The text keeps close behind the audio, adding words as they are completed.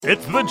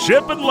It's the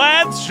Chip and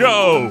Lance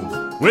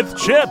Show with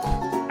Chip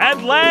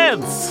and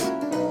Lance.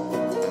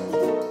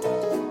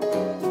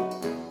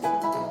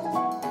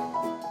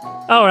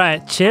 All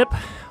right, Chip,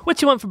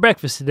 what you want for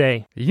breakfast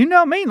today? You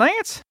know me,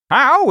 Lance.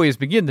 I always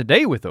begin the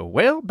day with a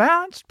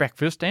well-balanced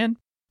breakfast and...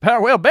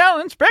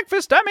 well-balanced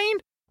breakfast, I mean,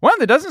 one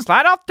that doesn't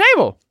slide off the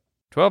table.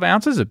 12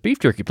 ounces of beef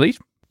jerky, please.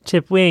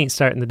 Chip, we ain't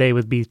starting the day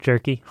with beef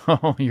jerky.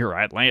 Oh, you're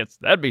right, Lance.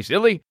 That'd be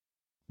silly.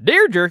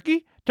 Deer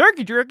jerky,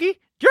 turkey jerky,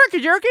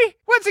 jerky jerky.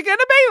 What's it gonna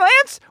be,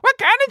 Lance? What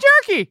kind of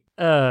jerky?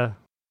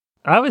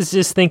 I was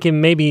just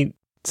thinking maybe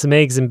some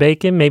eggs and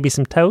bacon, maybe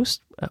some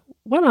toast.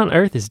 What on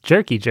earth is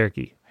jerky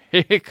jerky?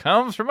 It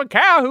comes from a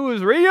cow who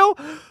is real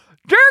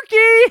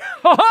jerky.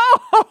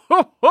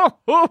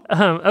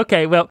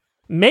 Okay, well,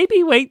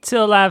 maybe wait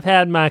till I've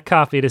had my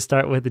coffee to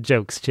start with the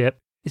jokes, Chip.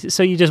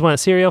 So you just want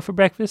cereal for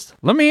breakfast?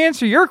 Let me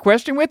answer your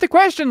question with the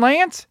question,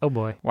 Lance. Oh,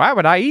 boy. Why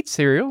would I eat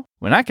cereal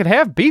when I could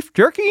have beef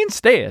jerky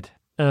instead?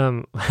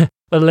 Well,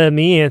 let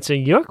me answer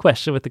your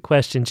question with the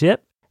question,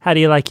 Chip. How do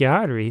you like your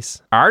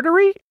arteries?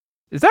 Artery?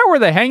 Is that where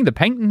they hang the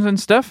paintings and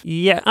stuff?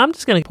 Yeah, I'm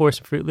just going to pour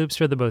some Fruit Loops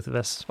for the both of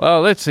us.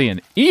 Well, let's see.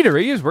 An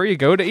eatery is where you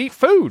go to eat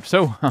food.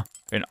 So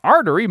an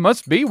artery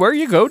must be where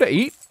you go to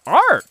eat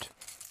art.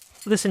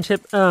 Listen,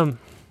 Chip,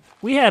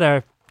 we had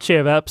our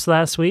share of ups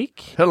last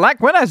week. Like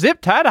when I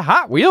zip-tied a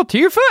Hot Wheel to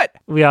your foot.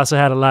 We also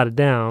had a lot of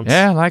downs.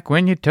 Yeah, like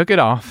when you took it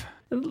off.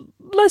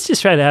 Let's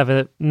just try to have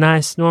a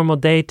nice, normal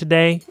day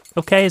today.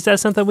 Okay, is that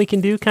something we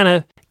can do? Kind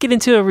of get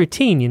into a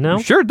routine, you know?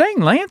 Sure thing,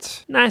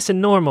 Lance. Nice and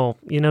normal,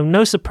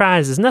 no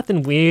surprises,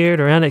 nothing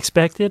weird or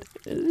unexpected.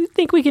 You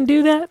think we can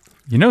do that?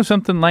 You know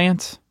something,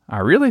 Lance? I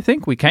really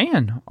think we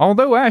can.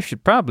 Although I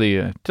should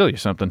probably tell you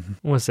something.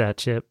 What's that,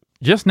 Chip?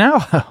 Just now,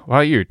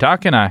 while you were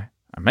talking, I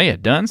may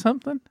have done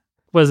something.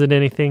 Was it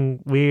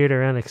anything weird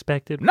or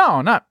unexpected?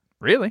 No, not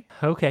really.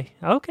 Okay,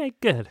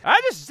 good. I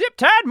just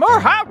zip-tied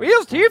more Hot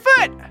Wheels to your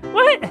foot.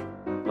 What?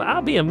 Well,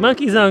 I'll be a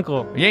monkey's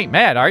uncle. You ain't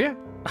mad, are you?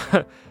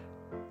 To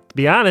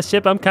be honest,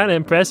 Chip, I'm kind of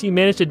impressed you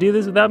managed to do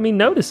this without me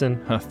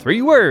noticing.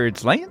 3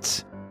 words,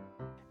 Lance.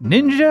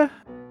 Ninja.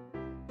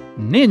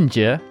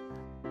 Ninja.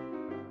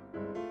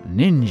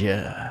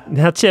 Ninja.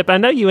 Now, Chip, I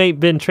know you ain't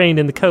been trained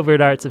in the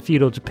covert arts of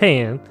feudal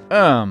Japan.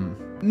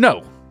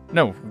 No.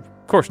 No,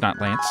 of course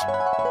not, Lance.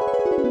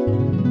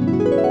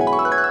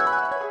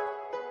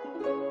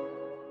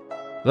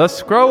 The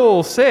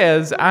scroll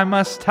says I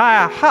must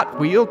tie a Hot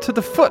Wheel to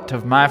the foot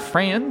of my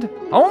friend.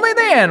 Only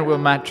then will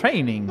my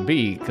training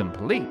be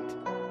complete.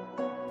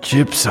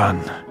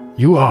 Chip-san,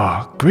 you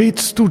are a great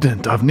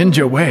student of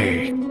Ninja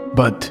Way,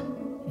 but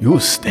you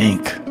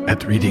stink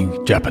at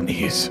reading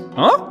Japanese.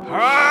 Huh?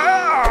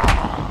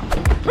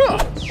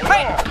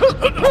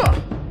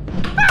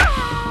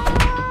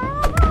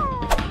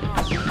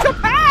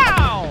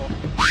 Kapow!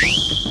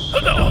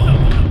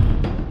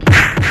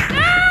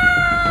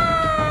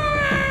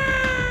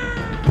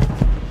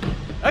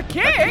 A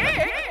kick?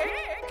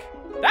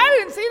 I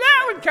didn't see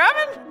that one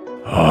coming.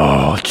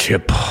 Oh,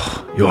 Chip,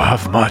 you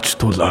have much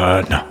to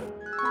learn.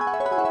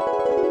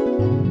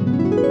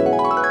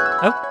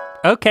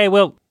 Oh, okay,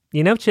 well,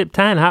 Chip,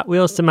 tying Hot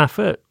Wheels to my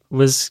foot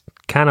was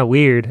kind of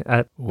weird.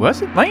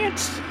 Was it,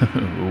 Lance?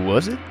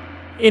 Was it?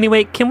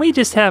 Anyway, can we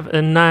just have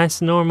a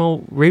nice,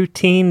 normal,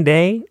 routine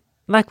day?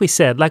 Like we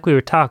said, like we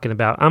were talking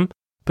about, I'm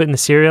putting the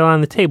cereal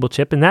on the table,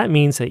 Chip, and that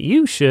means that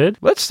you should...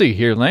 Let's see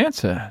here,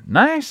 Lance. A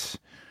nice,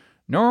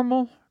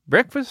 normal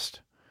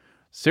breakfast,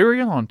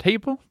 cereal on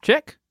table,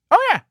 check.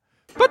 Oh, yeah.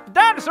 Put the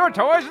dinosaur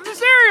toys in the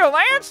cereal,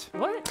 Lance.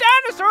 What?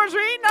 Dinosaurs are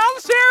eating all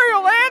the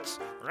cereal, Lance.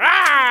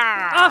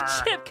 Rawr! Oh,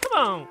 Chip, come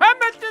on. How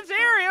much the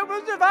cereal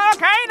was a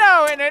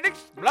volcano and it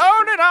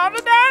exploded on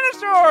the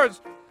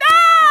dinosaurs?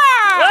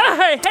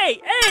 Ah!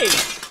 Hey!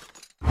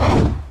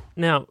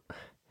 Now,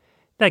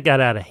 that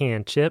got out of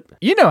hand, Chip.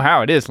 You know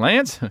how it is,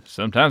 Lance.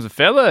 Sometimes a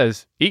fella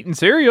is eating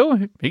cereal.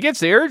 He gets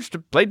the urge to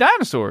play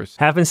dinosaurs.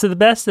 Happens to the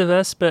best of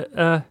us, but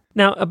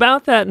now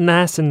about that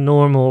nice and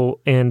normal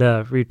and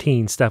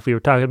routine stuff we were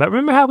talking about.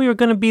 Remember how we were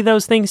going to be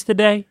those things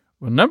today?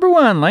 Well, number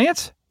 1,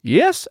 Lance,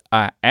 yes,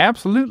 I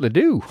absolutely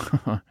do.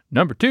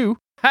 Number 2,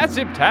 I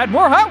zip-tied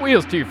more Hot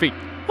Wheels to your feet.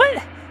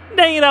 What?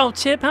 Dang it all,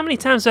 Chip. How many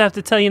times do I have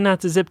to tell you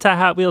not to zip-tie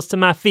Hot Wheels to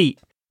my feet?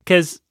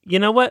 Because, you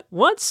know what?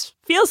 Once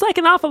feels like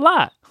an awful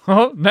lot.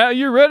 Oh, now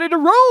you're ready to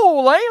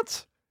roll,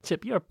 Lance.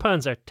 Chip, your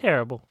puns are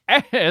terrible.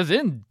 As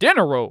in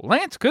dinner roll,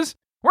 Lance, because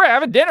we're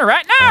having dinner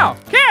right now.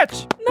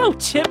 Catch! No,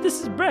 Chip,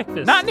 this is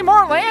breakfast. Not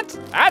anymore, Lance.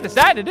 I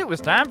decided it was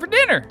time for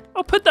dinner.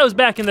 Oh, put those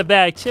back in the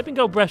bag, Chip, and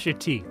go brush your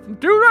teeth.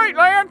 Too right,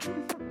 Lance.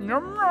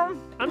 Nom,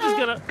 nom. I'm just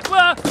gonna...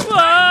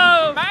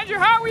 Whoa! Mind your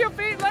Hot Wheel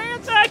feet,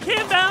 Lance. I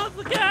can't balance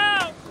the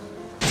cow.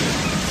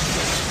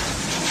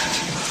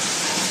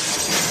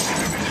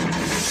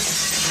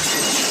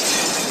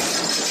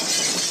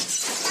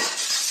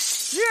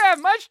 You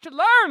have much to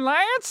learn,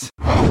 Lance.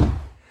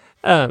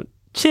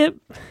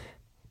 Chip,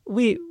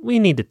 we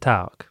need to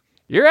talk.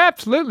 You're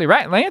absolutely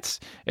right, Lance.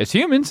 As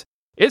humans,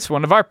 it's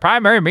one of our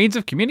primary means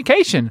of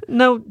communication.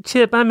 No,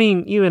 Chip, I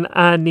mean you and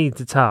I need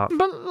to talk.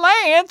 But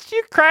Lance,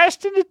 you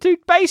crashed into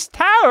toothpaste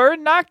tower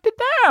and knocked it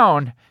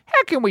down.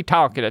 How can we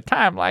talk at a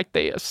time like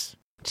this?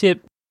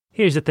 Chip,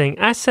 here's the thing.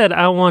 I said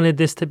I wanted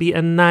this to be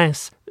a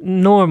nice,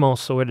 normal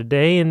sort of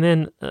day, and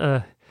then,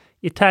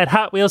 you tied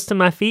Hot Wheels to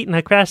my feet and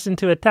I crashed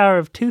into a tower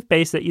of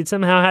toothpaste that you'd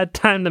somehow had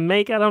time to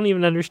make. I don't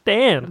even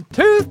understand.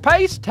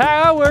 Toothpaste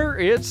Tower,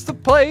 it's the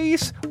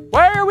place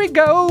where we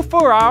go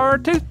for our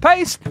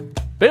toothpaste.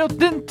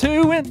 Built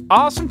into an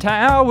awesome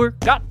tower,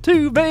 got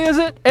to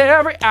visit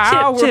every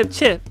hour.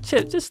 Chip,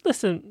 just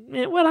listen.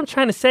 Man, what I'm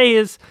trying to say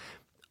is,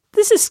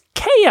 this is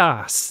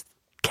chaos.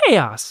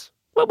 Chaos.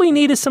 What we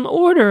need is some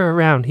order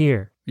around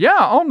here. Yeah,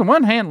 on the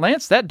one hand,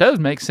 Lance, that does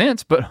make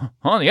sense, but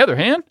on the other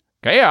hand,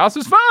 chaos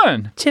is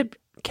fun. Chip,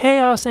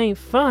 chaos ain't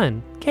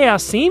fun.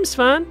 Chaos seems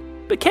fun,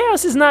 but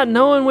chaos is not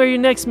knowing where your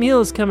next meal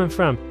is coming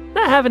from.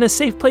 Not having a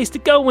safe place to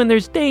go when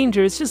there's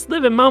danger. It's just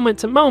living moment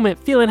to moment,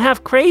 feeling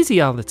half crazy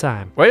all the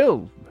time.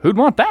 Well, who'd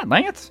want that,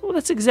 Lance? Well,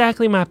 that's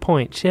exactly my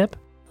point, Chip.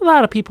 A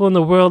lot of people in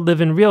the world live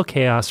in real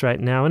chaos right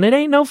now, and it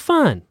ain't no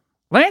fun.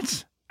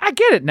 Lance, I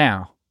get it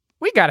now.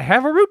 We gotta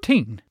have a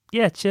routine.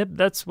 Yeah, Chip,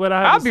 that's what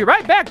I'll be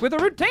right back with a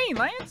routine,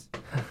 Lance.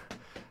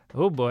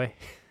 Oh, boy.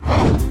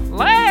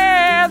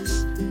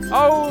 Lance!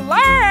 Oh,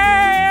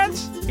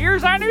 Lance!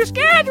 Here's our new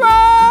schedule!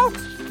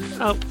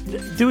 Oh,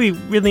 do we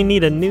really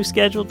need a new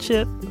schedule,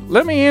 Chip?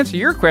 Let me answer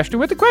your question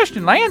with a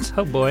question, Lance.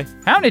 Oh, boy.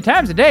 How many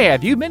times a day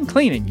have you been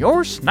cleaning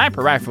your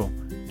sniper rifle?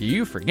 Do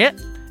you forget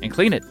and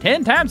clean it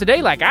 10 times a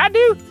day like I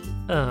do?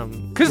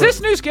 Because this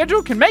new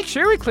schedule can make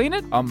sure we clean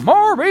it a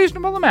more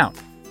reasonable amount.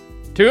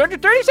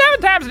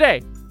 237 times a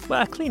day.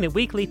 Well, I clean it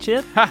weekly,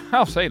 Chip.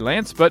 I'll say,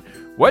 Lance, but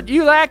what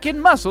you lack in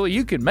muscle,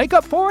 you can make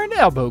up for in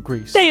elbow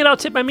grease. Dang it all,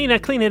 Chip. I mean, I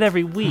clean it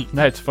every week.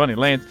 That's funny,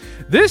 Lance.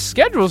 This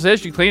schedule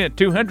says you clean it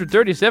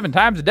 237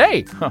 times a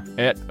day.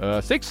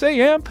 At 6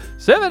 a.m.,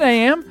 7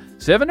 a.m.,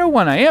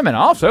 7:01 a.m., and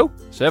also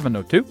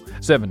 7:02,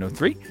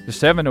 7:03,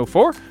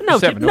 7:04, No,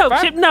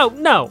 7:05. Chip,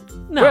 no.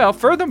 Well,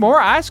 furthermore,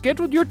 I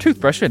scheduled your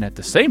toothbrushing at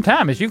the same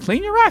time as you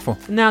clean your rifle.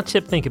 Now,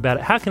 Chip, think about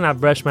it. How can I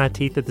brush my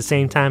teeth at the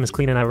same time as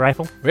cleaning a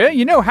rifle? Well,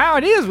 you know how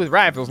it is with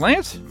rifles,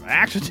 Lance.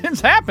 Accidents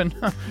happen.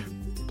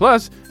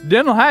 Plus,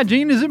 dental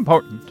hygiene is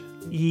important.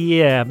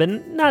 Yeah, but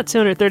not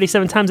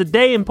 237 times a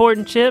day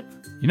important, Chip.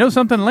 You know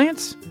something,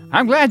 Lance?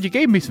 I'm glad you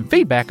gave me some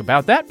feedback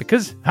about that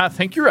because I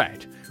think you're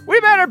right. We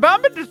better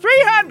bump it to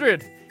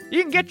 300.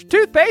 You can get your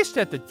toothpaste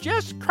at the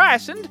just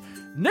christened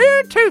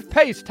new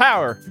Toothpaste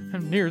Tower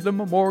near the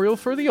memorial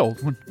for the old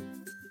one.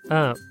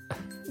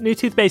 New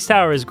Toothpaste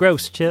Tower is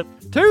gross, Chip.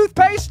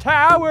 Toothpaste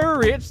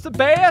Tower, it's the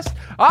best.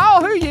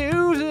 All who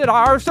use it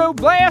are so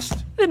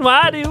blessed. Then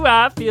why do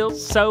I feel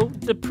so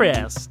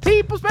depressed?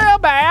 People smell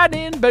bad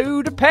in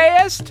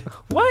Budapest.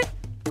 What?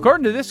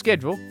 According to this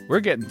schedule, we're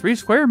getting 3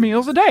 square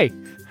meals a day.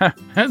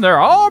 And they're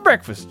all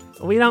breakfast.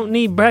 We don't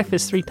need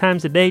breakfast 3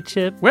 times a day,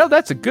 Chip. Well,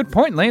 that's a good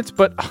point, Lance,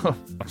 but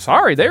I'm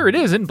sorry, there it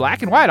is in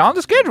black and white on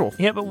the schedule.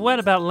 Yeah, but what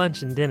about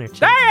lunch and dinner, Chip?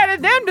 They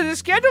added them to the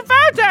schedule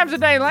 5 times a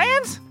day,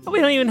 Lance. We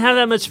don't even have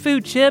that much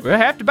food, Chip. We'll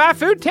have to buy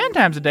food 10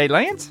 times a day,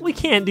 Lance. We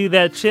can't do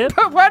that, Chip.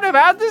 But what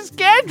about the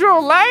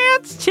schedule,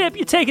 Lance? Chip,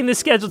 you're taking the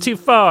schedule too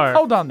far.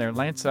 Hold on there,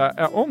 Lance.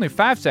 Only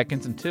 5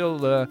 seconds until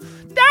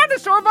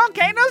Dinosaur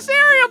Volcano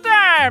cereal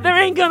time. There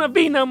ain't gonna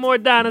be no more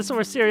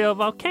Dinosaur cereal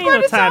volcano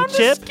but it's time, on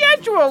Chip. The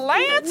schedule,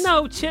 Lance.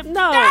 No, Chip,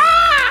 no.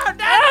 Ah,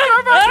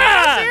 Dinosaur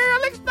Volcano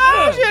cereal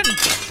explosion.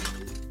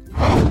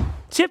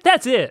 Chip,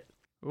 that's it.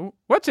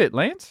 What's it,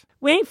 Lance?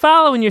 We ain't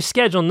following your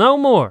schedule no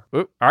more.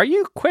 Are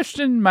you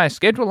questioning my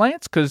schedule,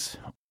 Lance? Because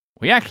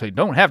we actually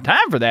don't have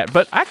time for that,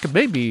 but I could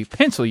maybe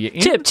pencil you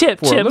in.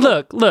 Chip,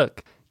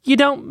 look. You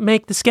don't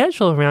make the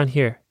schedule around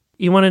here.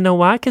 You want to know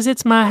why? Because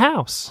it's my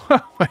house.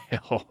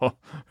 Well,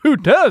 who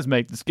does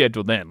make the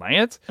schedule then,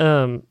 Lance?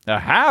 A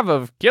hive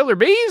of killer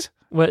bees?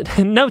 What?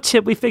 No,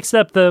 Chip, we fixed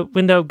up the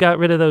window, got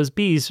rid of those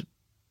bees,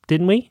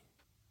 didn't we?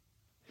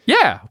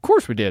 Yeah, of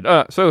course we did.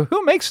 So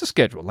who makes the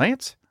schedule,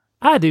 Lance?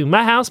 I do.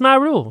 My house, my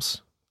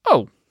rules.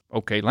 Oh,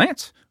 okay,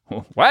 Lance.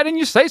 Well, why didn't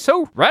you say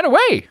so right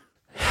away?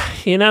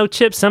 You know,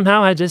 Chip,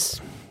 somehow I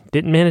just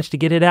didn't manage to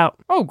get it out.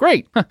 Oh,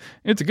 great.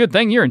 It's a good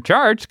thing you're in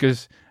charge,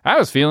 because I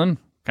was feeling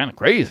kind of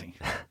crazy.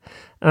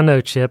 I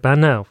know, Chip, I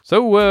know.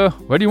 So,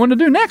 what do you want to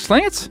do next,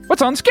 Lance?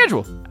 What's on the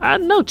schedule? I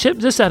know, Chip,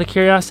 just out of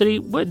curiosity,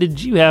 what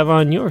did you have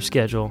on your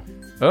schedule?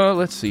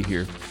 Let's see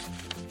here.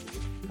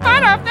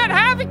 I'd hope that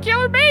hive of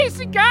killer bees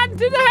had gotten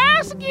to the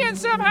house again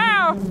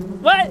somehow.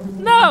 What?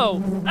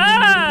 No!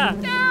 Ah!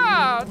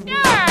 No,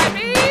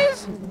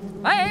 bees.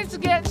 Lance is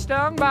getting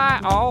stung by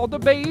all the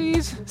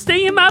bees.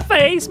 Sting in my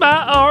face,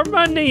 my arm,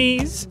 my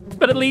knees.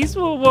 But at least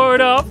we'll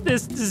ward off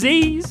this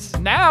disease.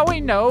 Now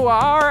we know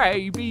our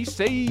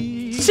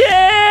ABCs.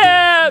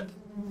 Chip!